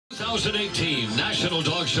2018 National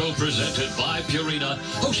Dog Show presented by Purina,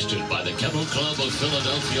 hosted by the Kennel Club of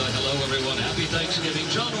Philadelphia. Hello, everyone. Happy Thanksgiving.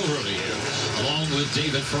 John O'Hurley here, along with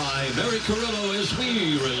David Fry, Mary Carrillo, as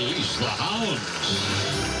we release the hounds.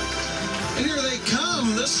 And here they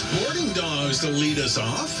come, the sporting dogs to lead us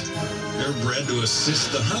off. They're bred to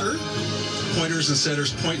assist the hunter. Pointers and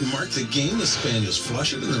setters point and mark the game. The spaniels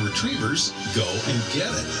flush it, and the retrievers go and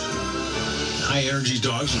get it. High-energy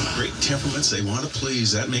dogs with great temperaments. They want to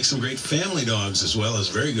please. That makes them great family dogs as well as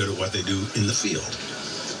very good at what they do in the field.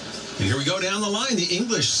 And here we go down the line. The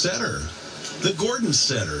English setter, the Gordon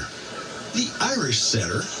setter, the Irish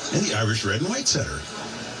setter, and the Irish red and white setter.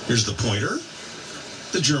 Here's the pointer,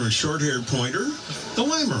 the German short-haired pointer, the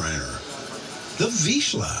Weimaraner, the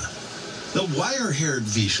Vizsla, the wire-haired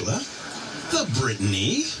Vizsla, the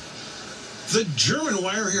Brittany, the German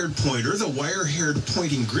wire-haired pointer, the wire-haired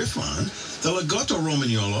pointing Griffon, the Lagotto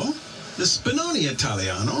Romagnolo, the Spinoni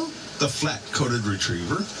Italiano, the flat-coated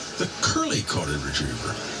retriever, the curly-coated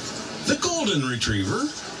retriever, the golden retriever,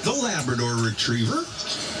 the Labrador retriever,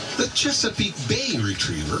 the Chesapeake Bay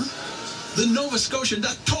retriever, the Nova Scotia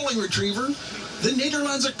duck tolling retriever, the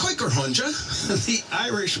Nederlandse Keukerhondje, the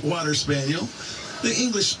Irish water spaniel, the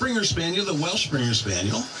English Springer Spaniel, the Welsh Springer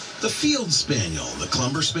Spaniel, the Field Spaniel, the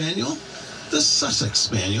Clumber Spaniel, the Sussex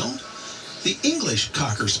Spaniel, the English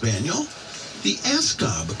Cocker Spaniel, the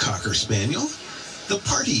Ascot Cocker Spaniel, the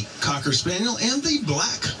Party Cocker Spaniel, and the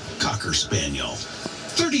Black Cocker Spaniel.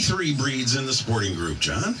 33 breeds in the sporting group,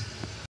 John.